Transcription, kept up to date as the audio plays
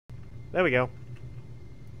There we go.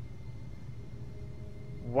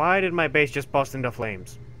 Why did my base just bust into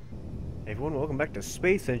flames? Hey everyone, welcome back to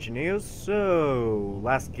Space Engineers. So,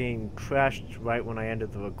 last game crashed right when I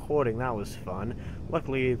ended the recording. That was fun.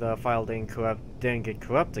 Luckily, the file didn't get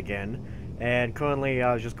corrupt again. And currently,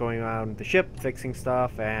 I was just going around the ship, fixing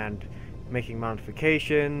stuff and making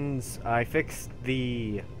modifications. I fixed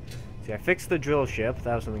the drill ship.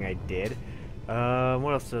 That was something I did.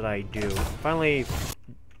 What else did I do? Finally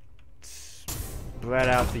spread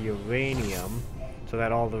out the uranium so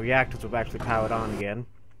that all the reactors were actually powered on again.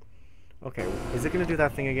 Okay, is it gonna do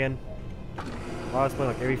that thing again? While I was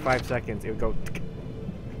playing, like every 5 seconds, it would go tick,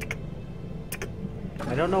 tick, tick.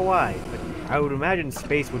 I don't know why, but I would imagine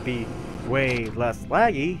space would be way less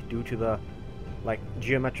laggy due to the, like,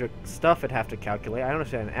 geometric stuff it'd have to calculate. I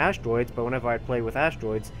understand asteroids, but whenever I play with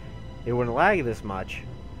asteroids, it wouldn't lag this much.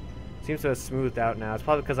 Seems to have smoothed out now. It's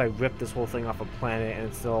probably because I ripped this whole thing off a planet and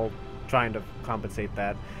it's still trying to compensate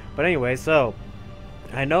that. But anyway, so,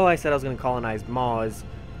 I know I said I was going to colonize Mars,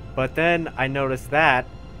 but then I noticed that,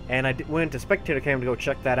 and I went into Spectator Cam to go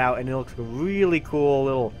check that out, and it looks like a really cool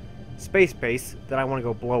little space base that I want to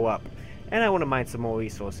go blow up. And I want to mine some more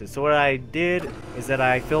resources. So what I did is that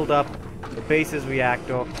I filled up the base's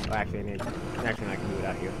reactor. Oh, actually, I can do it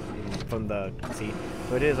out here from the seat.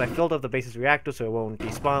 So it is, I filled up the base's reactor so it won't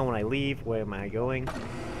despawn when I leave. Where am I going?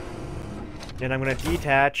 And I'm going to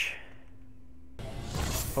detach.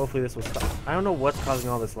 Hopefully this will stop. I don't know what's causing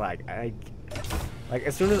all this lag. Like,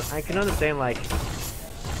 as soon as I can understand, like,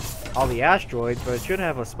 all the asteroids, but it should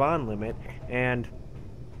have a spawn limit, and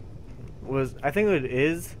I think what it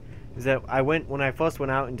is that when I first went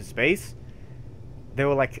out into space, there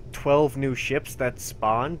were like 12 new ships that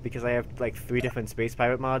spawned, because I have like 3 different space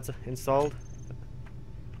pirate mods installed.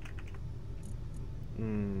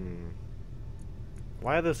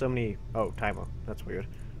 Why are there so many? Oh, timer. That's weird.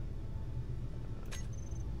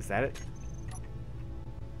 Is that it?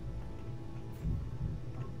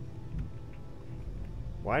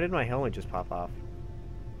 Why did my helmet just pop off?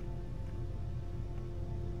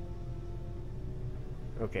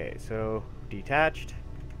 Okay, so detached.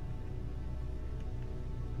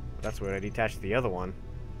 That's where I detached the other one.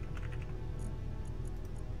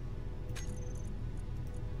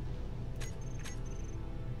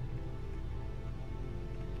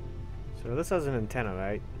 So this has an antenna,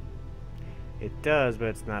 right? It does, but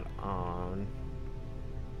it's not on.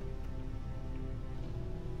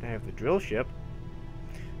 I have the drill ship.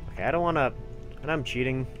 Okay, I don't want to, and I'm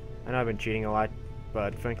cheating. I know I've been cheating a lot,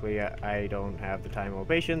 but frankly, I don't have the time or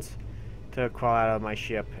patience to crawl out of my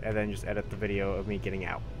ship and then just edit the video of me getting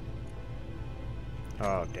out.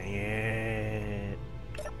 Oh, dang it.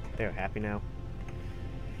 They're happy now.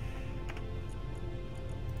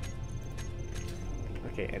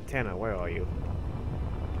 Okay, antenna, where are you?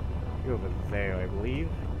 You're over there, I believe.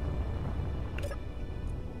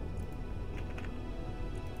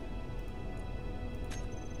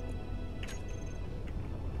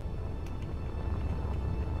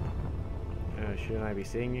 Shouldn't I be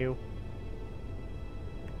seeing you?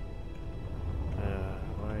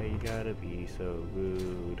 Why you gotta be so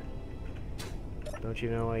rude? Don't you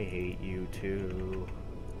know I hate you too?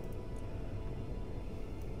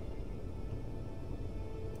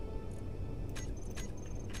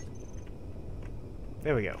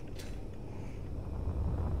 There we go.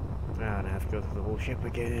 Now I have to go through the whole ship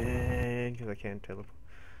again because I can't teleport.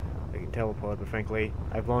 I can teleport, but frankly,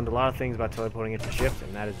 I've learned a lot of things about teleporting into ships,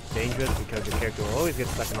 and that is dangerous because your character will always get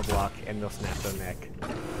stuck in a block and they'll snap their neck.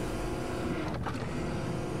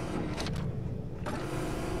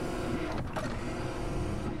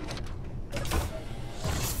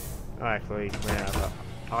 Oh, actually, ran out of an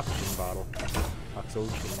oxygen bottle.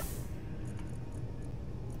 Oxygen.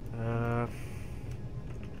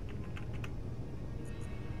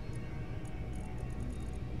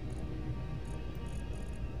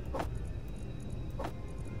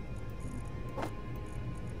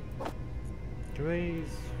 Do they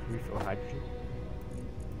refill hydrogen?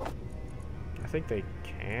 I think they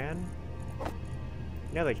can.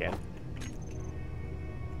 Yeah, they can.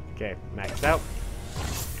 Okay, maxed out.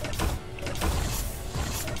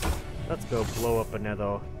 Let's go blow up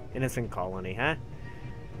another innocent colony, huh?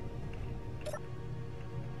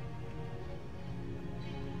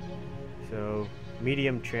 So,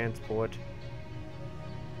 medium transport.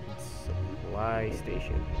 Supply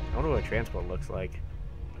station. I wonder what a transport looks like.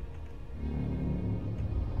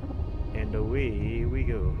 And away we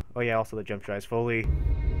go. Oh yeah, also the jump drive is fully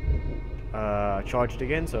charged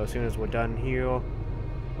again, so as soon as we're done here,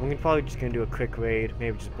 I'm probably just gonna do a quick raid,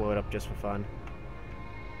 maybe just blow it up just for fun.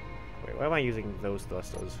 Wait, why am I using those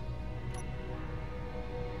thrusters?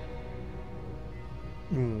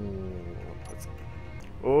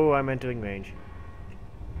 Oh, I'm entering range.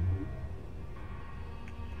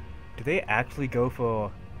 Do they actually go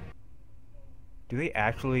for... Do they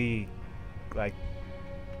actually, like,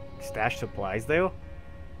 stash supplies there?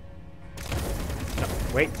 No,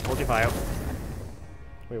 wait, hold your fire.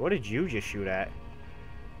 Wait, what did you just shoot at?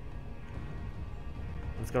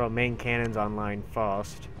 Let's get our main cannons online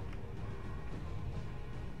first.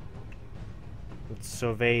 Let's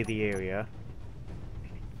survey the area.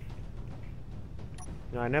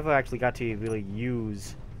 No, I never actually got to really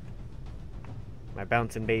use my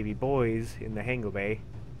bouncing baby boys in the hangar bay.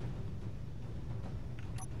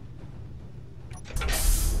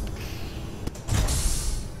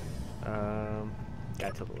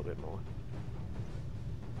 That's a little bit more.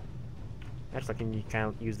 Actually, can you kind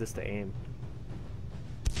of use this to aim?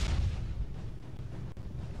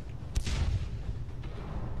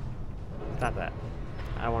 Stop that.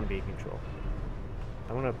 I want to be in control.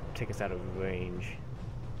 I want to take us out of range.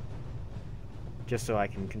 Just so I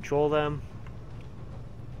can control them.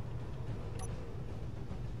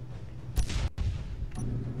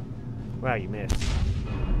 Wow, you missed.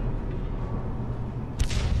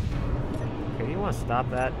 Okay, you want to stop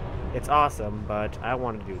that? It's awesome, but I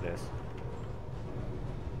want to do this.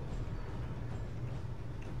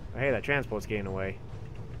 Oh, hey, that transport's getting away.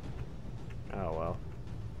 Oh, well.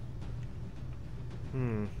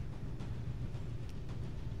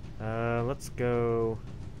 Let's go...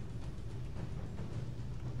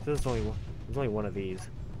 There's only one of these.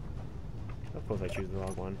 Of course I choose the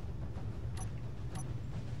wrong one.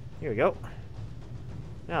 Here we go.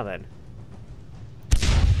 Now then.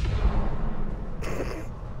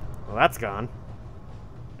 Well, that's gone.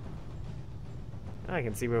 I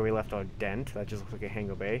can see where we left our dent. That just looks like a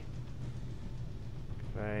hangar bay.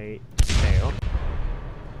 Right there.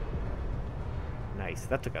 Nice.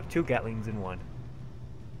 That took out 2 Gatlings in one.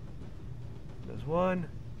 There's one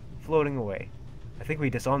floating away. I think we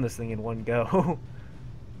disarmed this thing in one go.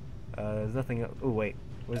 There's nothing else. Oh, wait.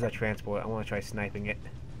 Where's that transport? I want to try sniping it.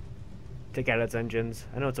 Take out its engines.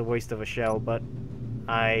 I know it's a waste of a shell, but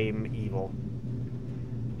I'm evil.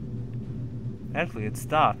 Actually, it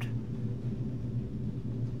stopped.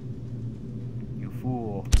 You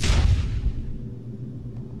fool.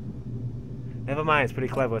 Never mind, it's pretty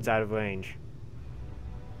clever. It's out of range.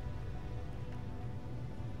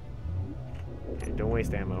 Okay, don't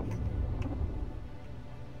waste ammo.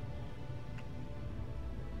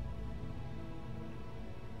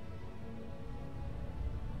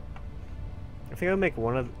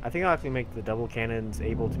 I think I'll actually make the double cannons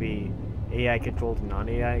able to be AI controlled and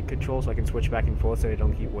non-AI controlled, so I can switch back and forth so I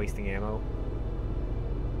don't keep wasting ammo.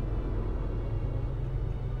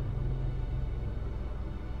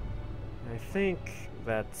 I think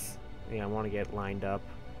that's... yeah, I want to get lined up.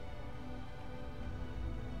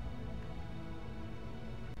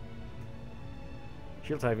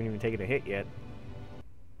 Shields haven't even taken a hit yet.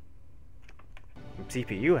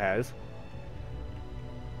 CPU has.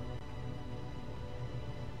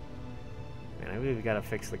 Man, I really gotta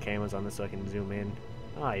fix the cameras on this so I can zoom in.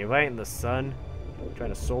 Ah, you're right in the sun. Trying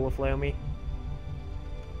to solar flare me.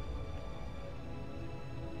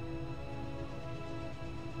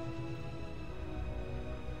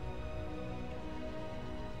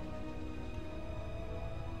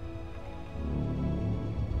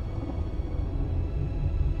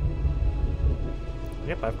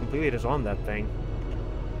 Yep, I've completely disarmed that thing.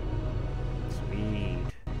 Sweet.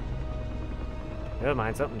 Never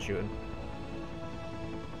mind, something's shooting.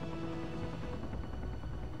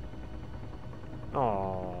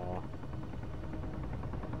 Aww.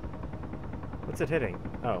 What's it hitting?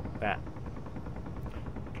 Oh, that.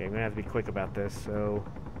 Okay, I'm gonna have to be quick about this, so...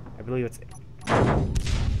 I believe it's...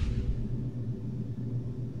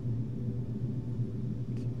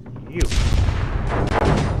 you.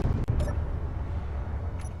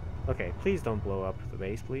 Okay, please don't blow up the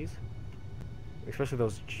base, please. Especially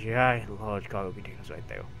those giant large cargo containers right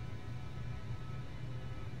there.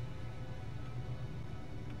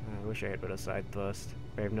 I wish I had better side thrust.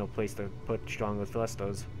 I have no place to put stronger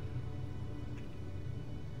thrusters.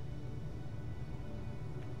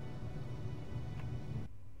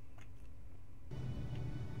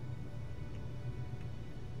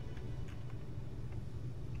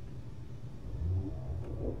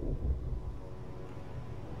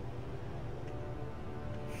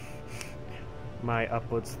 My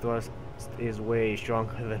upwards thrust is way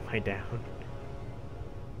stronger than my down.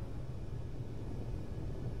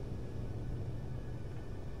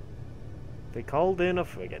 They called in a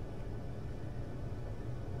frigate.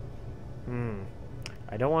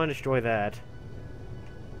 I don't want to destroy that.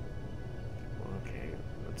 Okay,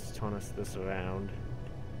 let's harness this around.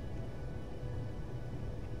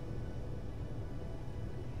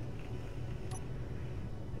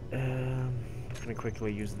 just gonna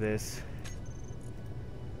quickly use this.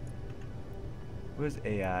 Where's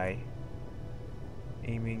AI?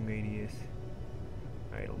 Aiming radius.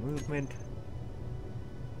 Idle movement.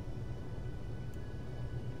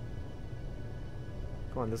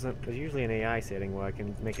 Come on, there's usually an AI setting where I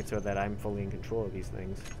can make it so that I'm fully in control of these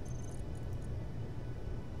things.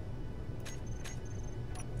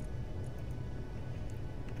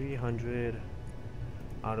 .300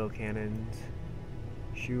 auto cannons.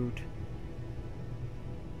 Shoot.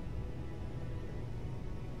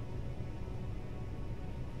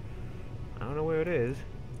 I don't know where it is.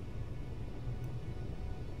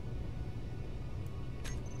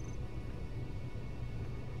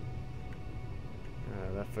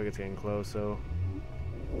 That frigate's getting close, so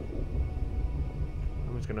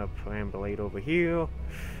I'm just gonna perambulate over here.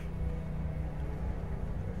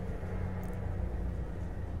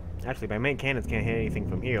 Actually, my main cannons can't hit anything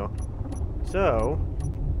from here. So,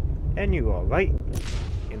 and you are right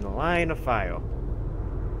in the line of fire.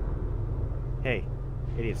 Hey,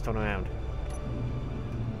 idiots, turn around.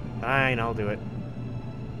 Fine, I'll do it.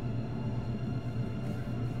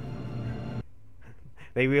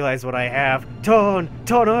 They realize what I have. Turn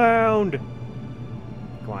around!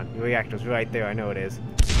 Come on, your reactor's right there, I know it is.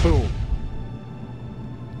 Boom!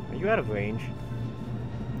 Are you out of range?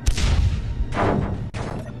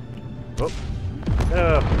 Oh.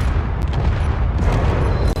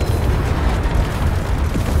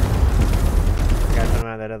 Gotta turn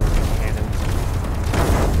around that other cannon.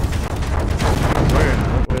 Where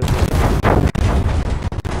is it?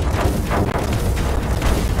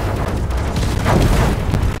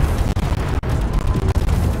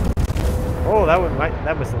 Oh,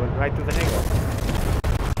 that missile went right through the hangar.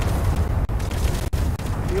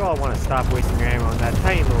 You all want to stop wasting your ammo on that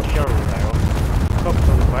tiny little shuttle barrel. Focus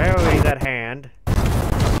on the priorities at hand.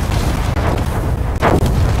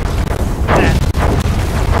 That.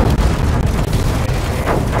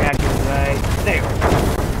 Reactor's right there.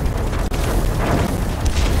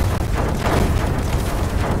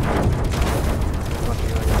 Right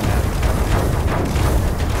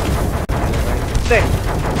there.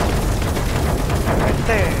 Right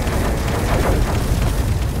there.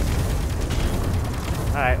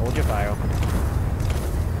 Alright, hold your fire.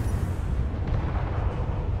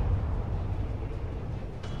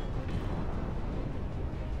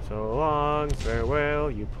 So long,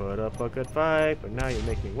 farewell, you put up a good fight, but now you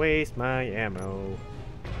make me waste my ammo.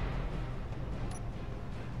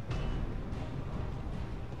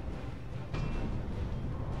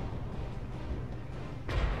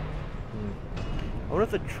 I wonder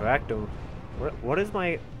if the tractor... What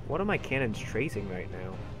are my cannons tracing right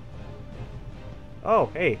now?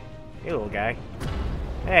 Oh, hey. Hey, little guy.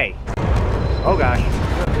 Hey. Oh gosh.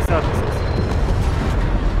 This up.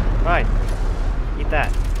 Fine. Eat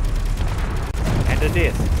that. And do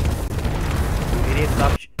this. You idiot,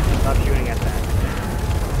 stop shooting at that.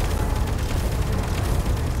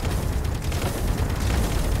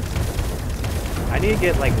 I need to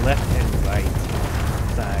get like left and right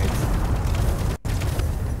sides.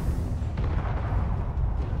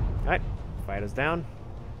 Alright, fighters down.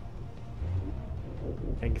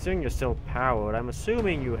 And considering you're still powered, I'm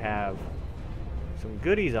assuming you have some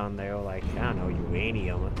goodies on there, like, I don't know,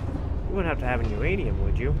 uranium. You wouldn't have to have any uranium,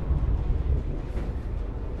 would you?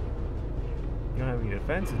 You don't have any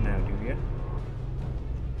defenses now, do you?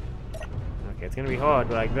 Okay, it's gonna be hard,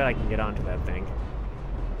 but I bet I can get onto that thing.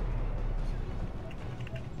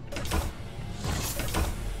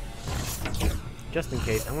 Just in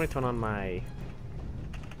case, I'm gonna turn on my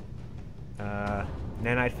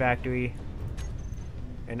nanite factory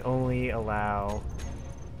and only allow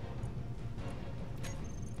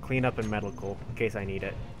cleanup and medical in case I need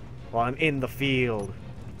it while I'm in the field.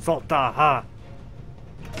 Solta ha!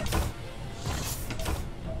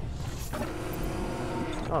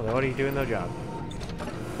 Oh, they're already doing their job.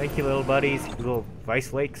 Thank you, little buddies, you little rice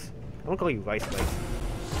flakes. I won't call you rice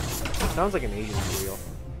flakes. Sounds like an Asian cereal.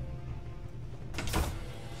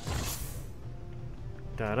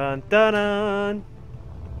 Dun dun dun!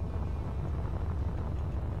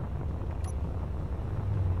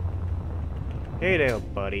 Hey there,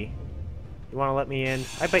 buddy. You wanna let me in?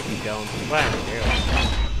 I bet you don't. Well, I'm here.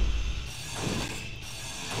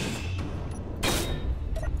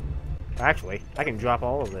 Actually, I can drop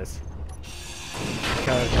all of this.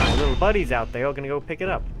 Because my little buddies out there are gonna go pick it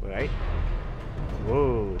up, right?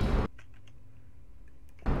 Whoa.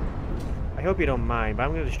 I hope you don't mind, but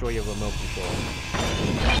I'm gonna destroy your remote control.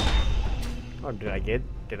 Oh, did I get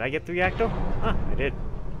the reactor? Huh, I did.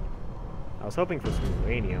 I was hoping for some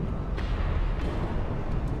uranium.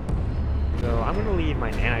 So I'm gonna leave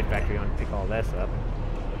my nanite factory on to pick all this up.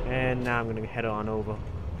 And now I'm gonna head on over.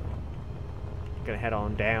 Gonna head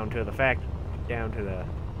on down to the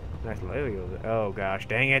nice little area over there. Oh gosh,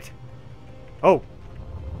 dang it! Oh,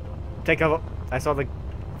 take cover! I saw the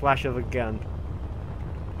flash of a gun.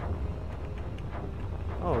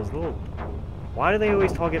 Oh, it's little. Why do they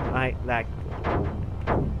always target that?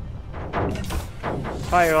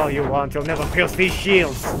 Fire all you want, you'll never pierce these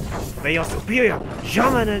shields. They are superior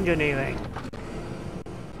German engineering.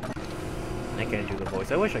 I can't do the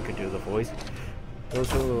voice. I wish I could do the voice.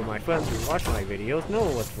 Those who are my friends who watch my videos know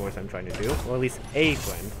what voice I'm trying to do, or at least a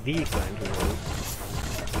friend, the friend who knows.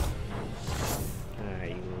 Ah,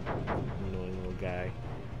 you annoying little guy.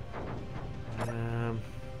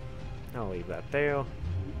 I'll leave that there.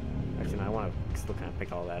 Actually, no, I want to still kind of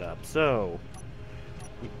pick all that up. So,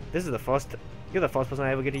 this is the first. You're the first person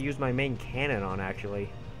I ever get to use my main cannon on, actually.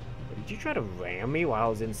 Did you try to ram me while I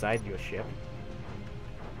was inside your ship?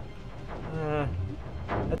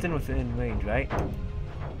 That's within range, right?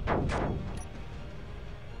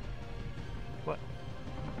 What?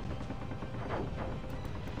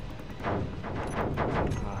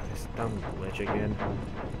 Ah, this dumb glitch again.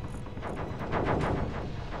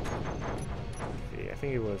 See, I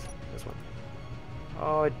think it was this one.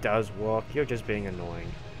 Oh, it does work. You're just being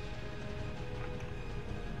annoying.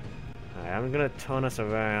 Alright, I'm gonna turn us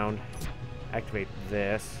around. Activate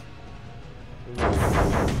this.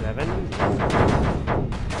 7.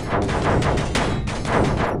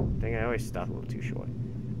 Dang, I always stop a little too short.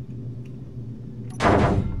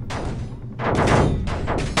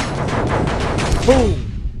 Boom!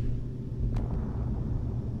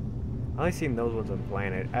 I only seen those ones on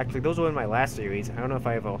Planet. Actually, those were in my last series. I don't know if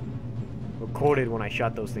I ever recorded when I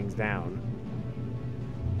shot those things down.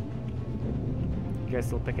 You guys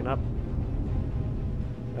still picking up?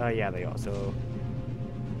 Yeah, they are, so...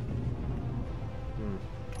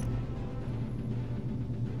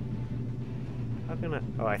 How can I...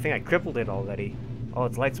 Oh, I think I crippled it already. Oh,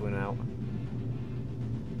 its lights went out.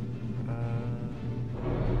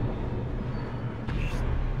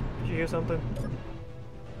 Did you hear something?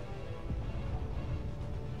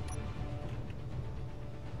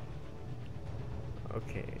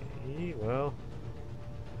 Okay, well...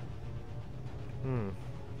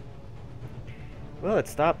 Well, it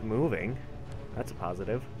stopped moving. That's a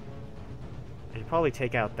positive. I should probably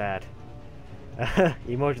take out that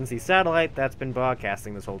emergency satellite that's been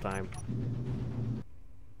broadcasting this whole time.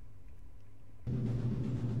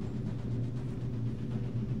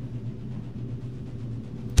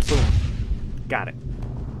 Boom. Got it.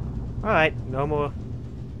 Alright, no more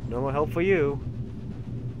help for you.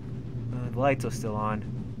 The lights are still on.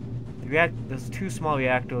 There's 2 small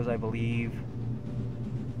reactors, I believe.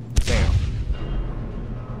 There.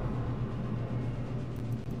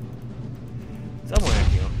 Somewhere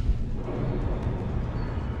here.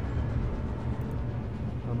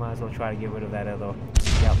 I might as well try to get rid of that other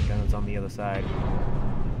Gatling gun that's on the other side.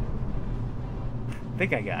 I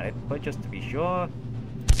think I got it, but just to be sure.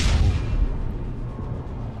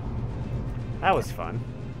 That was fun.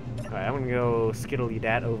 Alright, I'm gonna go skiddly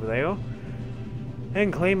dat over there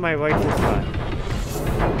and claim my rightful spot.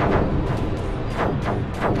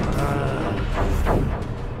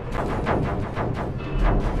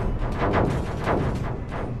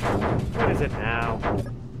 What is it now?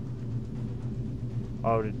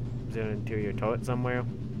 Oh, is there an interior turret somewhere?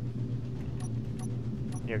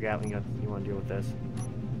 Here, Gatling gun, you want to deal with this?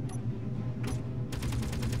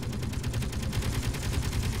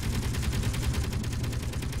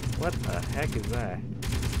 What the heck is that?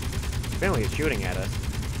 Apparently it's shooting at us.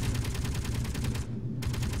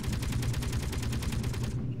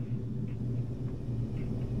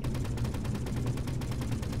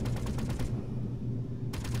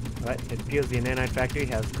 But it appears the nanite factory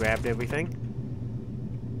has grabbed everything.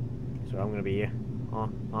 So I'm gonna be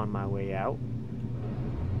on my way out.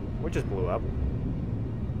 What just blew up?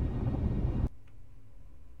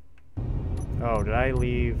 Oh, did I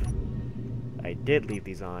leave? I did leave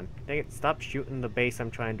these on. Dang it, stop shooting the base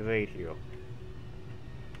I'm trying to raid here.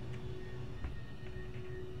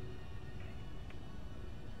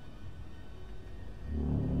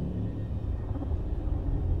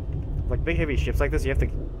 Like big heavy ships like this, you have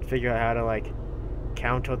to figure out how to like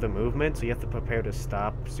counter the movement, so you have to prepare to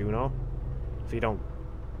stop sooner. So you don't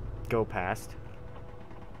go past.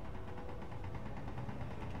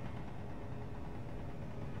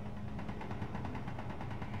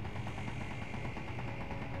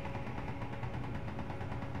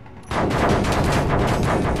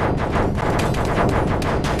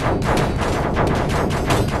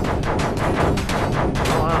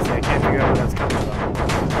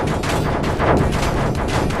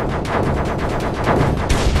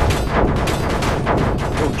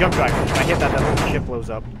 jump drive. If I hit that, that whole ship blows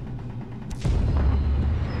up.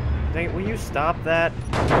 Dang it, will you stop that?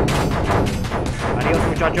 Adios,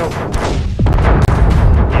 muchacho.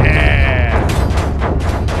 Yeah!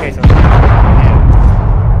 Okay, so... yeah.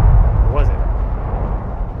 What was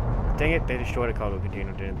it? Dang it, they destroyed a cargo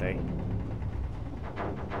container, didn't they?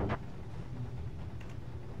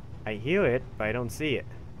 I hear it, but I don't see it.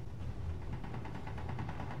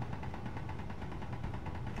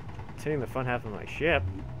 It's hitting the front half of my ship.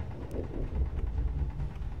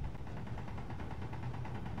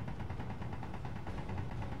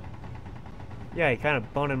 Yeah, he kind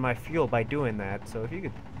of boning my fuel by doing that, so if you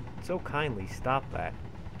could so kindly stop that.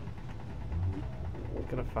 I'm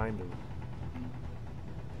gonna find them.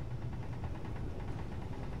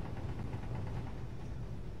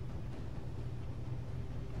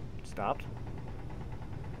 Stopped?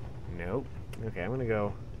 Nope. Okay, I'm gonna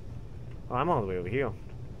go... oh, I'm all the way over here.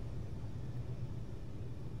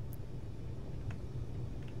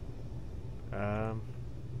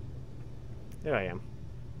 There I am.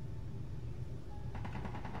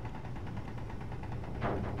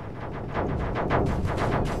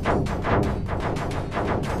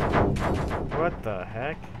 What the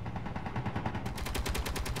heck?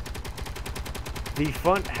 The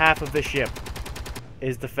front half of the ship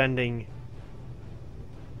is defending...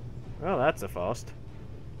 well, that's a first.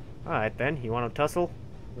 Alright then, you want to tussle?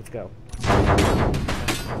 Let's go.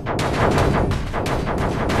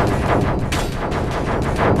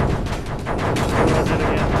 Where was it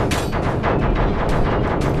again?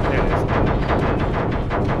 There it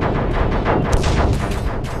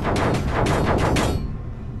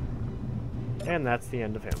is. And that's the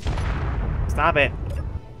end of him. Stop it!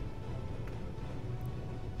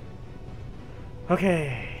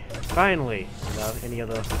 Okay, finally, without any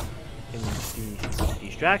other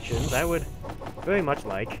distractions, I would very much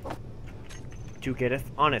like to get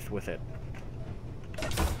honest with it.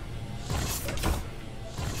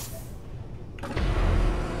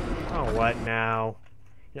 Oh, what now?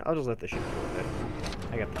 Yeah, I'll just let the ship do with it.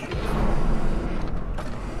 I got the ship.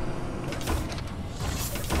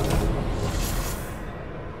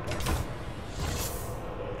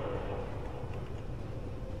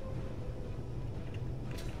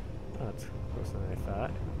 That's closer than I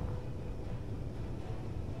thought.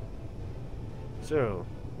 So,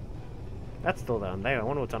 that's still down there. I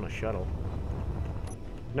wonder what's on a shuttle.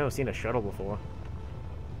 I've never seen a shuttle before.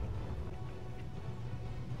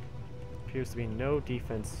 Appears to be no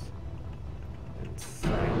defense in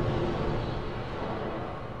sight.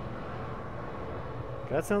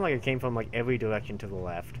 That sounded like it came from like every direction to the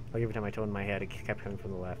left. Like every time I turned my head, it kept coming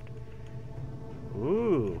from the left.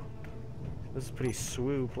 Ooh, this is a pretty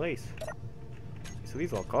swoo place. So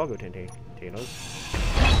these are all cargo containers.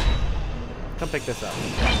 Come pick this up.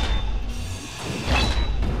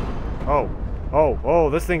 Oh,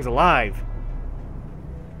 this thing's alive.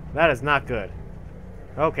 That is not good.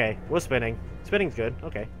 Okay, we're spinning. Spinning's good,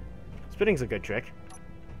 okay. Spinning's a good trick.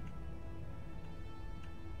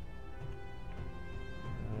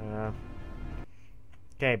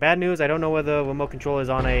 Okay, bad news, I don't know whether the remote control is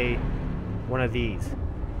on one of these.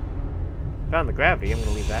 Found the gravity, I'm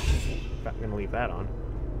gonna leave that on.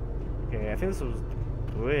 Okay, I think this was the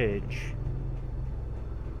bridge.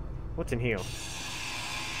 What's in here?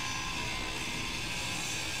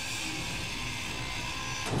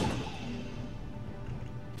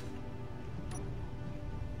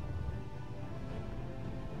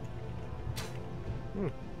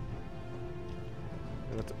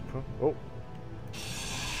 Oh.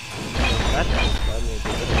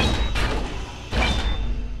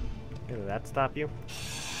 Did that stop you?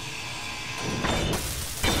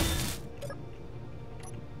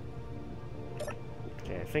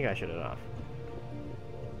 Okay, I think I shut it off.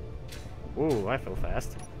 Ooh, I feel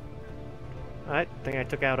fast. Alright, think I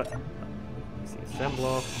took out a... let's see,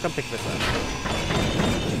 assembler. Come pick this up.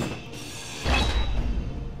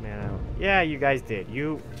 Man, yeah, you guys did.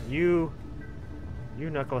 You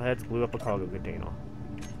knuckleheads blew up a cargo container.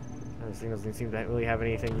 This thing doesn't seem to really have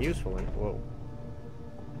anything useful in it. Whoa.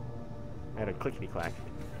 I had a clickety-clack.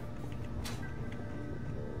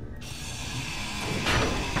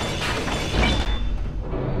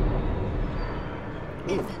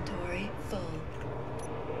 Inventory full.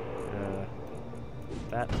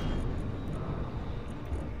 That.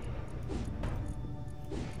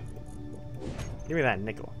 Give me that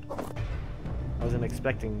nickel. I wasn't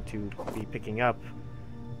expecting to be picking up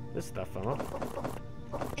this stuff from them.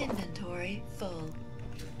 Inventory full.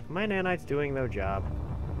 My nanites doing their job.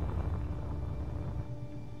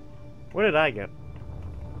 What did I get?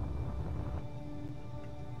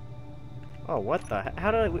 Oh, what the?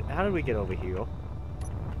 How did we get over here?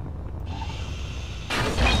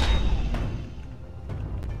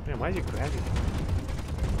 Why is he grabbing?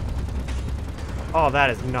 Oh,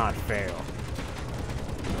 that is not fair.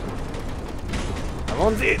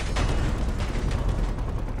 Alonzi!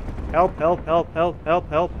 Help, help, help, help, help,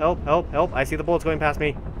 help, help, help, help. I see the bullets going past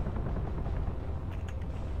me.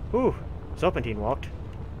 Whew. Serpentine walked.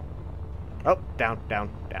 Oh, down,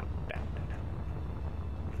 down, down, down, down.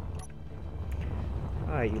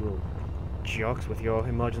 Alright, you little jocks with your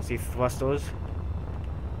emergency thrusters.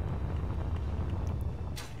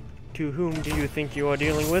 To whom do you think you are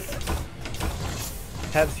dealing with?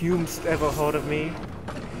 Have Humes ever heard of me?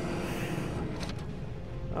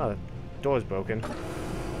 Oh, the door's broken.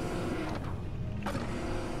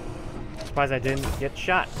 Surprised I didn't get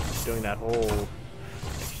shot during that whole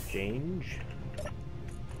exchange.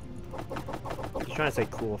 Just trying to say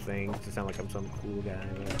cool things to sound like I'm some cool guy.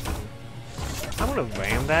 I want to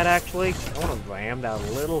ram that, actually. I want to ram that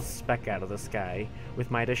little speck out of the sky with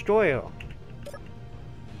my destroyer.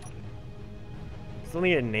 Still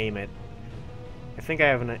need to name it. I think I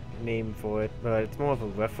have a name for it, but it's more of a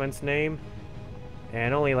reference name.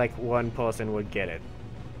 And only like one person would get it.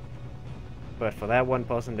 But for that one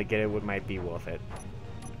person to get it might be worth it.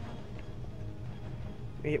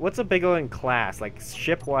 What's a bigger in class? Like,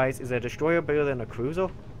 ship-wise, is a destroyer bigger than a cruiser?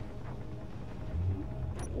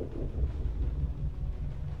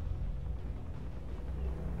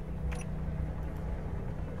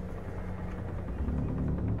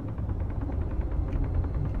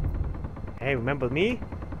 Hey, remember me?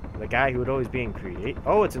 The guy who would always be in create.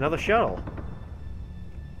 Oh, it's another shuttle.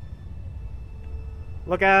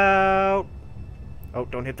 Look out! Oh,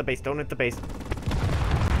 don't hit the base, don't hit the base.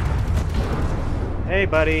 Hey,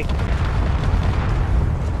 buddy.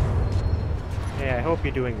 Hey, I hope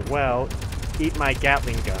you're doing well. Eat my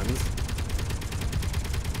Gatling guns.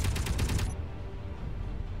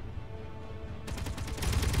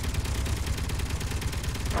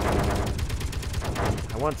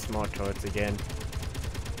 I want smart turrets again.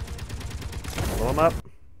 Blow them up.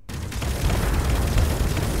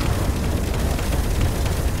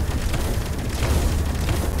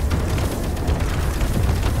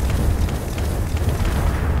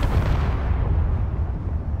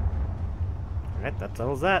 Alright, that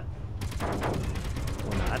settles that.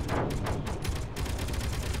 Or not.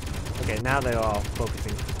 Okay, now they're all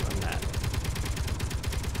focusing on that.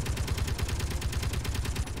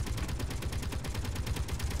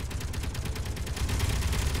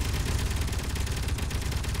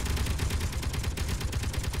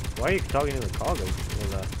 Why are you talking to the cargo?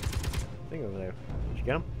 There's a thing over there. Did you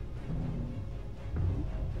get him?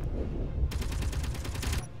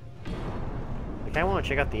 I kinda wanna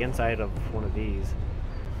check out the inside of one of these.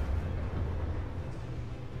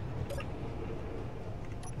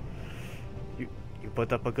 You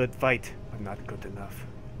put up a good fight, but not good enough.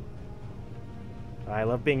 I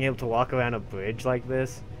love being able to walk around a bridge like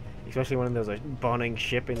this, especially when there's a burning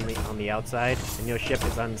ship on the outside, and your ship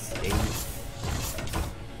is unscathed.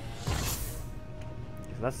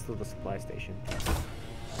 So that's still the supply station.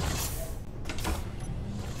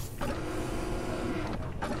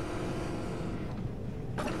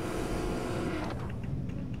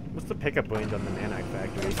 What's the pickup range on the Nanite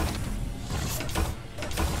factory?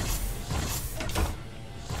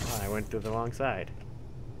 Oh, I went through the wrong side.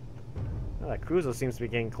 Oh, that cruiser seems to be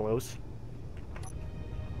getting close.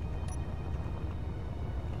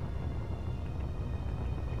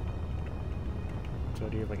 So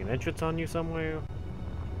do you have like an entrance on you somewhere?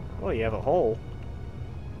 Oh, you have a hole.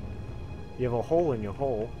 You have a hole in your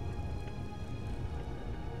hole.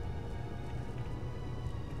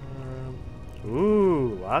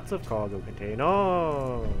 Ooh, lots of cargo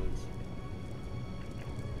containers.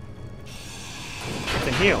 What's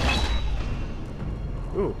in here?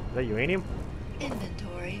 Ooh, is that uranium?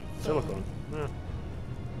 Inventory full. Silicone. Huh.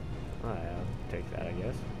 Alright, I'll take that, I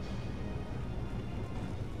guess.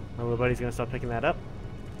 My little buddy's gonna start picking that up.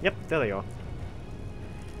 Yep, there they are.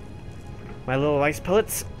 My little rice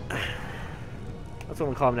pellets. That's what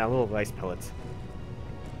we call them now, little rice pellets.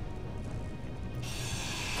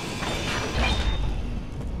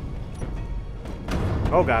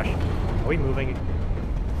 Oh gosh, are we moving?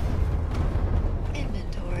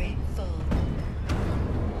 Inventory full.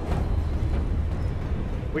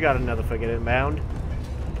 We got another frigate inbound.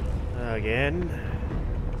 Again.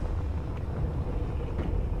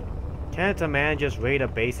 Can't a man just raid a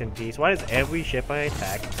base in peace? Why does every ship I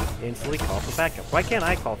attack instantly call for backup? Why can't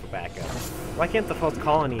I call for backup? Why can't the first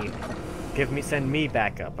colony send me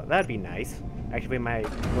backup? That'd be nice. Actually, my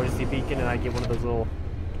emergency beacon and I get one of those little...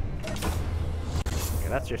 Okay,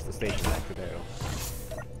 that's just the station factor there.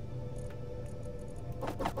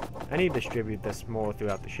 I need to distribute this more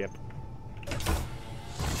throughout the ship.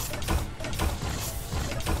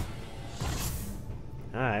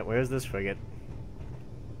 Alright, where's this frigate?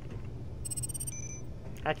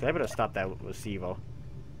 Actually, I better stop that receiver.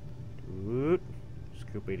 Oot.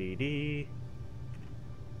 Scoopy-dee-dee.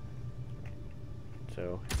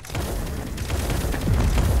 So...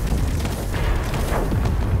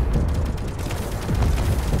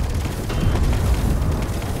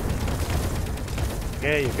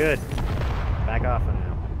 Okay, you're good. Back off for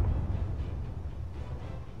now.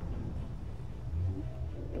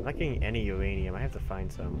 I'm not getting any uranium. I have to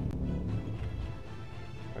find some.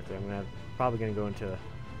 Okay, probably gonna go into...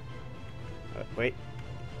 wait.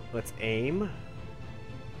 Let's aim.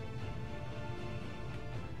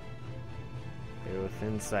 They're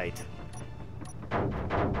within sight.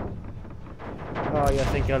 Oh, you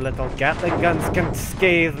think your little Gatling guns can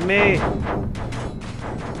scathe me?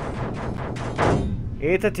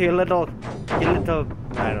 Eat it, you little, I don't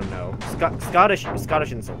know, Scottish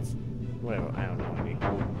insults. Whatever, I don't know, maybe.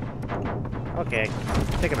 Okay,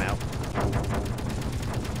 take him out.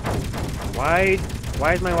 Why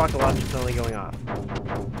is my rocket launcher suddenly going off?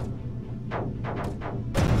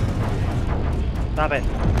 Stop it.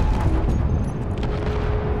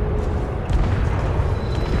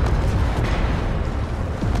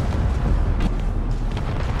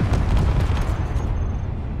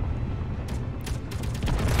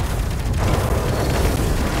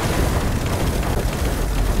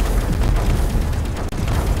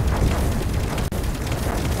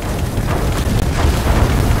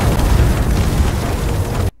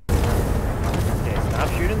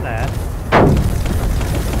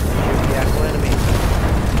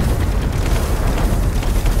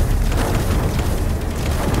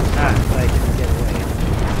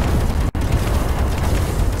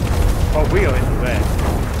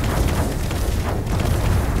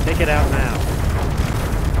 Take it out now.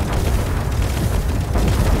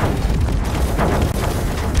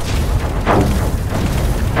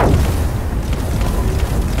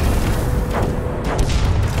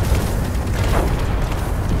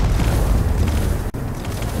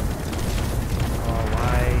 Oh,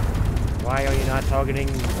 why are you not targeting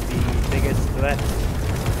the biggest threat?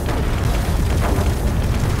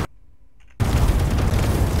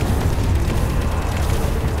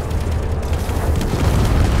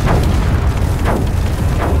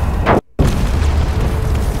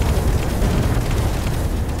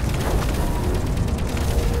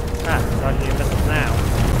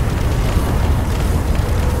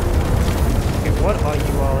 What are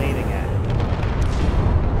you all aiming at?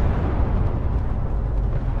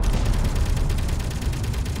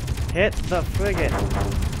 Hit the frigate!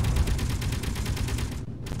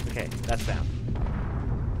 Okay, that's down.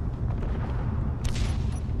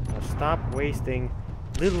 Now stop wasting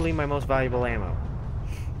literally my most valuable ammo.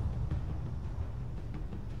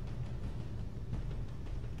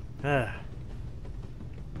 Did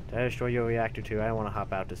I destroy your reactor too? I don't want to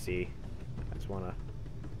hop out to sea. I just want to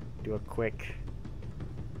do a quick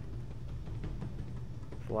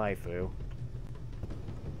fly through.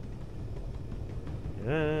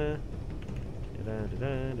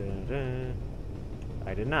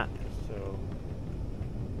 I did not, so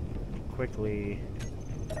quickly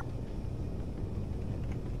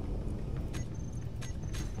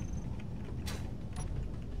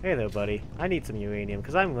hey there, buddy. I need some uranium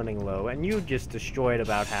because I'm running low and you just destroyed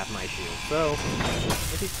about half my shield, so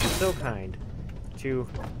if you'd be so kind to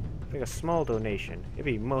make a small donation, it'd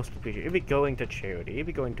be most appreciated. It'd be going to charity. It'd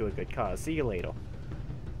be going to a good cause. See you later.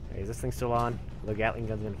 Hey, is this thing still on? The Gatling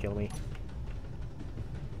gun's gonna kill me.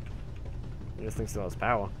 This thing still has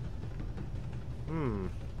power.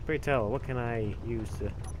 Pray tell, what can I use to...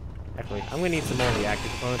 Actually, I'm gonna need some more reactor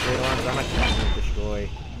components later on, so I'm actually gonna destroy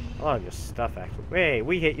a lot of your stuff, actually. Hey,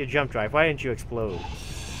 we hit your jump drive. Why didn't you explode?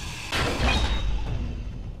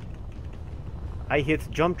 I hit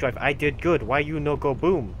jump drive. I did good. Why you no go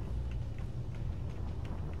boom?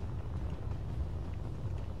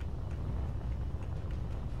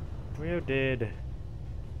 Where'd the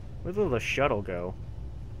little shuttle go?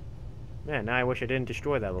 Man, now I wish I didn't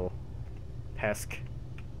destroy that little pesk.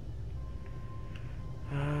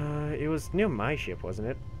 It was near my ship, wasn't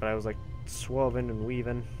it? But I was like swerving and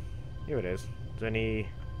weaving. Here it is. Is there any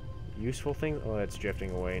useful things? Oh, it's drifting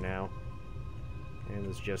away now. And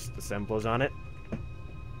there's just assemblers on it.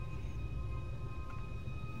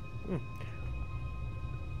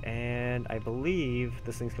 And I believe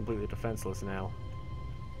this thing's completely defenseless now.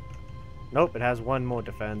 Nope, it has one more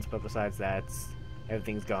defense, but besides that,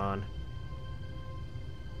 everything's gone.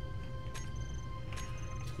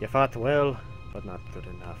 You fought well, but not good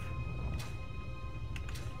enough.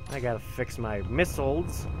 I gotta fix my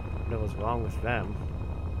missiles. What was wrong with them?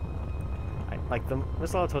 Like, the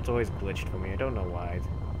missile tilt's always glitched for me. I don't know why.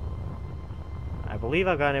 I believe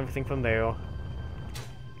I've gotten everything from there.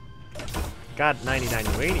 Got 99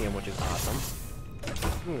 uranium, which is awesome.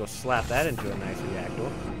 I'm gonna go slap that into a nice reactor.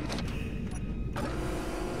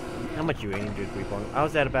 How much uranium did we bung? I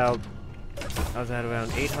was at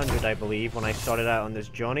around 800, I believe, when I started out on this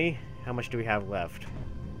journey. How much do we have left?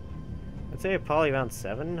 I'd say probably around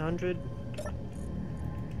 700.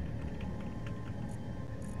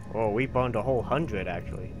 Oh, we burned a whole 100,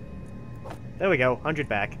 actually. There we go, 100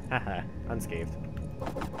 back. Haha, unscathed.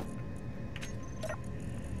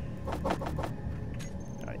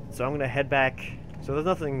 Alright, so I'm gonna head back. So there's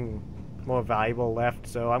nothing more valuable left,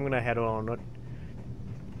 so I'm gonna head on.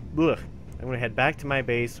 Ugh. I'm gonna head back to my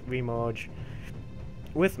base, remerge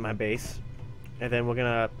with my base, and then we're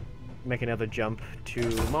gonna make another jump to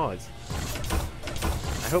Mars.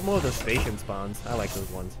 I hope more of those station spawns. I like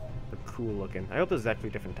those ones. They're cool looking. I hope there's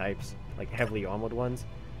actually different types, like heavily armored ones.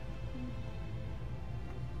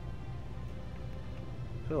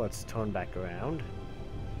 So let's turn back around.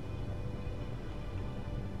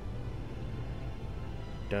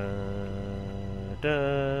 Dun,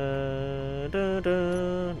 dun, dun,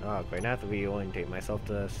 dun. Oh, great. Now I have to reorientate myself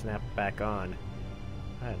to snap back on.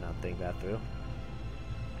 I did not think that through.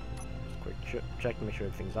 Just quick check to make sure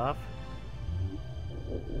everything's off.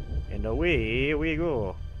 And away we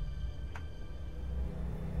go.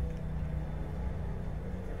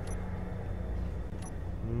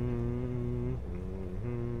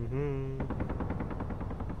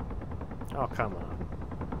 Oh, come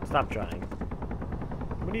on. Stop trying.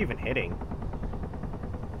 What are you even hitting?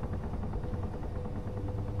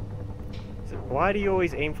 Why do you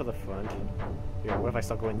always aim for the front? Yeah, what if I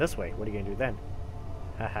start going this way? What are you gonna do then?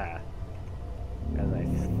 Haha. As I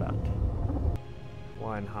thought.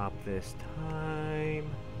 One hop this time.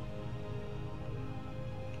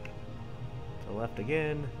 To the left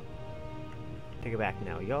again. Take it back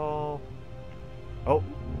now, y'all. Oh!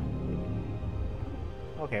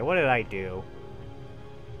 Okay, what did I do?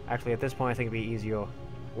 Actually, at this point, I think it'd be easier.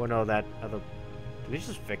 Well, no, that other... Did it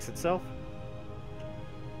just fix itself?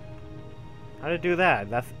 How did it do that?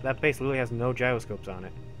 That base literally has no gyroscopes on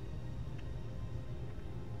it.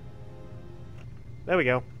 There we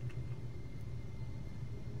go.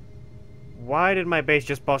 Why did my base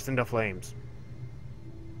just burst into flames?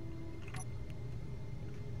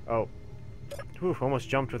 Oh. Whew, almost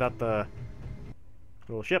jumped without the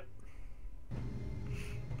little ship.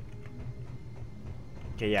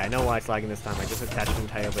 Okay, yeah, I know why it's lagging this time. I just attached an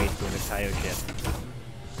entire base to an entire ship.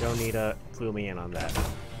 Don't need to clue me in on that.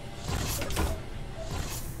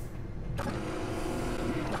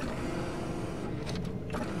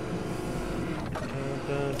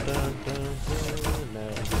 No,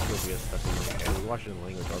 this will be a stuff in my head. We watched it in the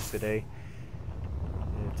language arts today.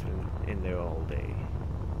 It's been in there all day.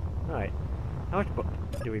 Alright. How much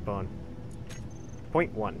do we burn?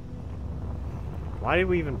 0.1. Why did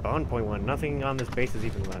we even burn 0.1? Nothing on this base is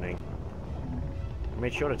even running. I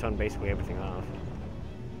made sure to turn basically everything off.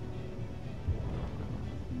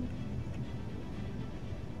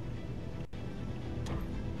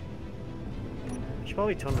 I should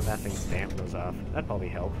probably turn that thing's dampeners off. That'd probably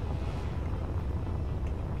help.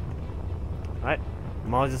 Alright.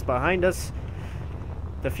 Mars is behind us.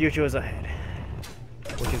 The future is ahead.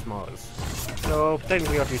 Which is Mars. So,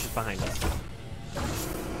 technically our future's behind us.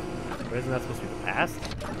 But isn't that supposed to be the past?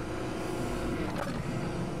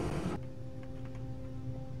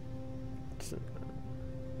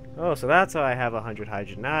 Oh, so that's how I have 100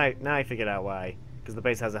 hydrogen. Now I figured out why. Because the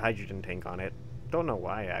base has a hydrogen tank on it. Don't know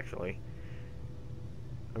why, actually.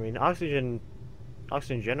 I mean, oxygen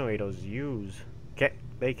generators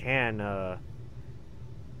they can,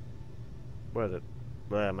 what is it?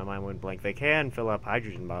 My mind went blank. They can fill up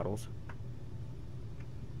hydrogen bottles.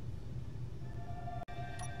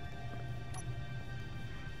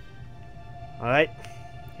 Alright,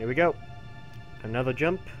 here we go. Another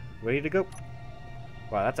jump, ready to go.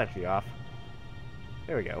 Wow, that's actually off.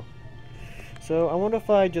 There we go. So, I wonder if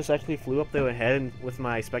I just actually flew up there ahead with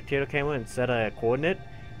my spectator camera and set a coordinate,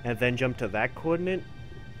 and then jump to that coordinate.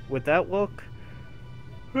 Would that work?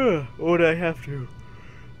 Or would I have to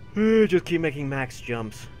just keep making max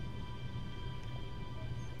jumps?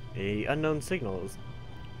 A unknown signal is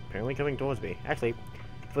apparently coming towards me. Actually,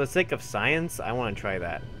 for the sake of science, I want to try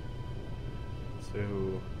that.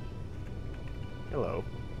 So, hello.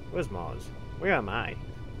 Where's Mars? Where am I?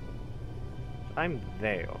 I'm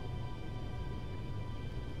there.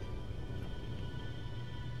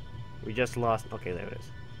 We just lost. Okay, there it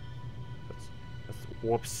is. Let's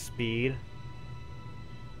warp speed.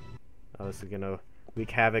 Oh, this is gonna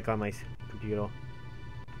wreak havoc on my computer.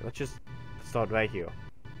 Let's start right here.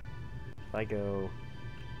 If I go...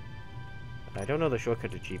 I don't know the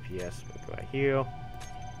shortcut to GPS, but go right here.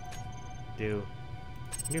 Do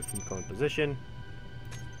new from current position.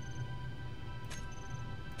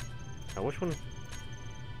 Now which one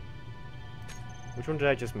did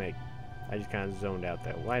I just make? I just kind of zoned out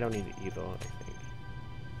there. Well, I don't need either, I think.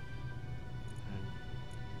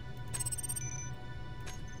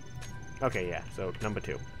 Okay, yeah, so number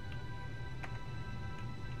 2.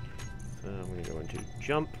 So I'm gonna go into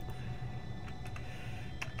jump.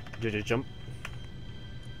 Jump.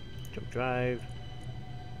 Jump drive.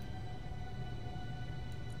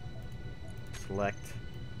 Select.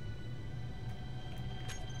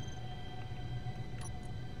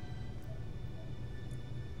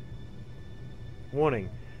 Warning.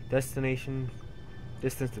 Distance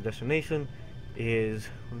to destination is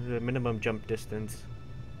the minimum jump distance.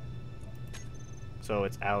 So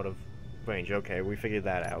it's out of range. Okay, we figured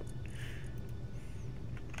that out.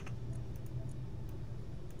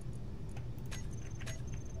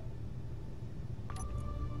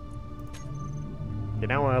 Okay,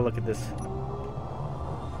 now when I look at this,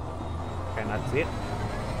 can I not see it?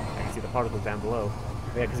 I can see the particles down below.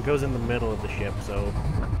 Yeah, because it goes in the middle of the ship, so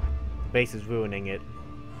the base is ruining it.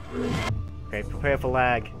 Okay, prepare for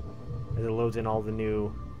lag as it loads in all the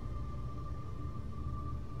new...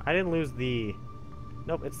 I didn't lose the...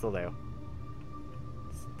 Nope, it's still there.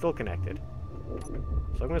 It's still connected.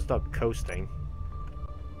 So I'm gonna stop coasting.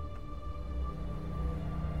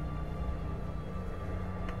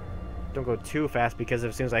 Don't go too fast because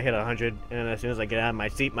as soon as I hit 100 and as soon as I get out of my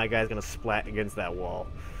seat, my guy's gonna splat against that wall.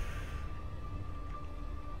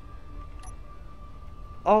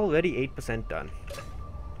 Already 8% done.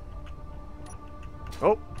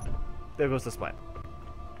 Oh, there goes the splat.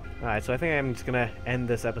 Alright, so I think I'm just gonna end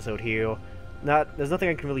this episode here. There's nothing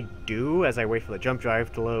I can really do as I wait for the jump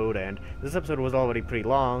drive to load, and this episode was already pretty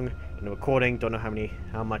long in the recording. Don't know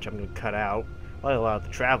how much I'm gonna cut out. Probably a lot of the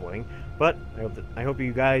traveling, but I hope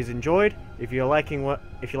you guys enjoyed. If you're liking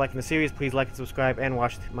the series, please like and subscribe and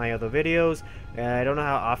watch my other videos. And I don't know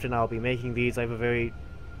how often I'll be making these. I have a very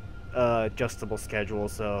adjustable schedule,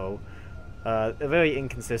 so they're very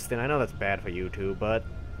inconsistent. I know that's bad for YouTube, but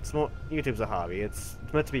YouTube's a hobby. It's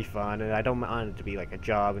meant to be fun, and I don't want it to be like a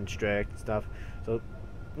job and strict and stuff. So,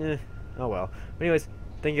 oh well. But anyways,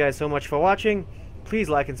 thank you guys so much for watching. Please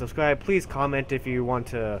like and subscribe. Please comment if you want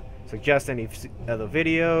to suggest any other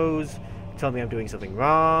videos. Tell me I'm doing something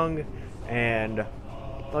wrong, and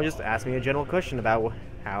or just ask me a general question about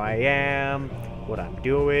how I am, what I'm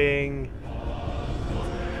doing,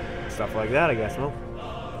 stuff like that. I guess. Well,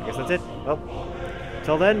 I guess that's it. Well,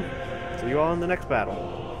 till then, see you all in the next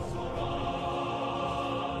battle.